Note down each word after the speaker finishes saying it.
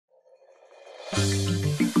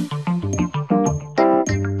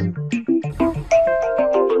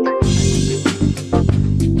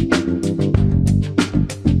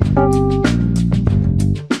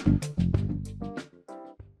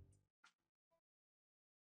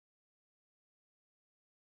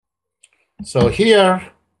So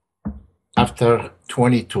here, after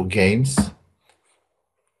 22 games,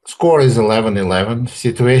 score is 11-11.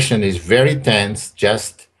 Situation is very tense,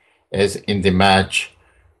 just as in the match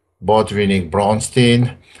Botvinnik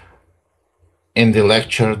Bronstein. In the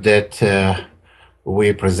lecture that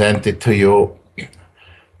we presented to you,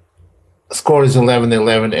 score is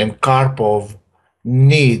 11-11, and Karpov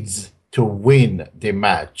needs to win the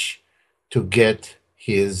match to get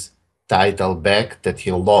his title back that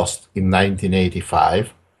he lost in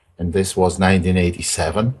 1985, and this was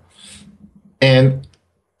 1987. And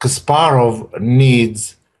Kasparov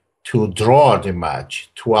needs to draw the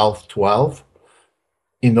match 12-12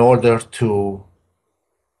 in order to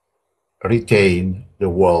retain the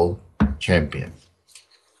world champion.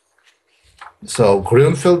 So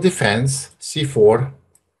Grunfeld defense, c4,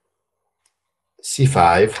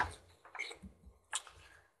 c5,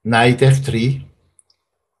 knight f3,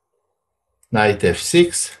 knight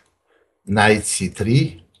f6, knight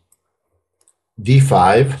c3,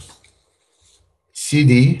 d5,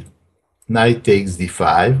 cd, knight takes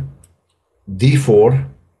d5, d4,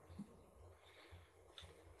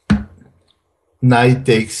 knight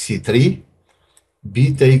takes c3,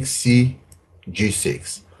 b takes c,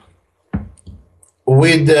 g6.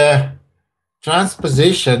 With the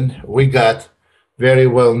transposition, we got very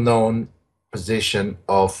well-known position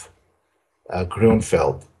of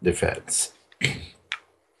Grunfeld defense.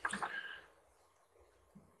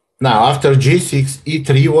 Now, after g6,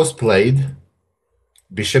 e3 was played,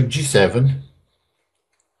 bishop g7.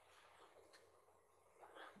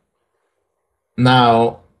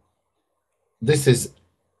 Now, this is,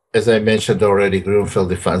 as I mentioned already, Grunfeld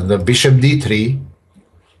defense. The bishop d3,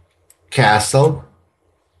 castle,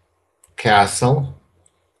 castle,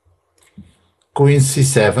 queen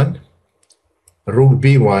c7, rook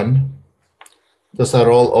b1. Those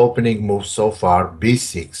are all opening moves so far.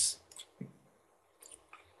 b6,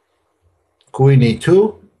 queen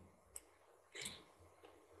e2,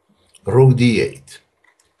 rook d8.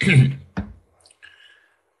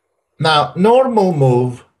 Now, normal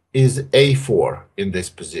move is a4 in this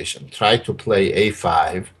position. Try to play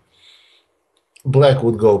a5. Black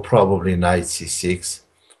would go probably knight c6.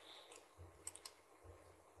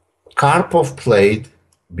 Karpov played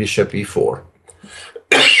bishop e4.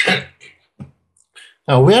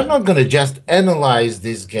 Now, we're not going to just analyze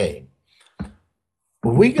this game.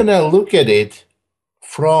 We're going to look at it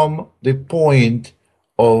from the point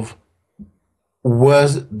of,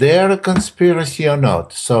 was there a conspiracy or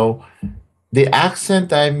not? So the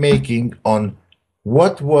accent I'm making on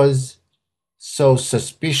what was so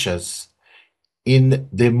suspicious in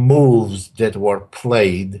the moves that were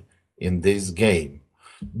played in this game.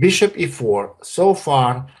 Bishop e4, so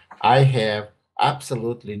far I have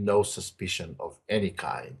absolutely no suspicion of any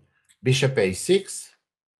kind. Bishop a6,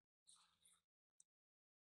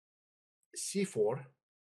 c4.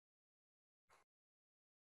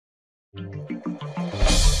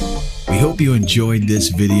 We hope you enjoyed this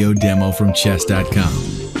video demo from Chess.com.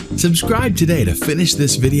 Subscribe today to finish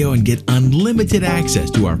this video and get unlimited access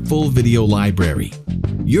to our full video library.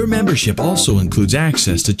 Your membership also includes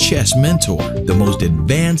access to Chess Mentor, the most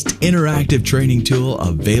advanced interactive training tool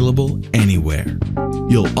available anywhere.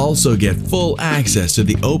 You'll also get full access to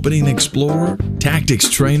the Opening Explorer, Tactics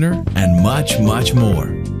Trainer, and much, much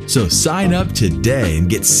more. So sign up today and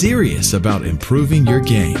get serious about improving your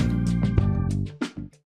game.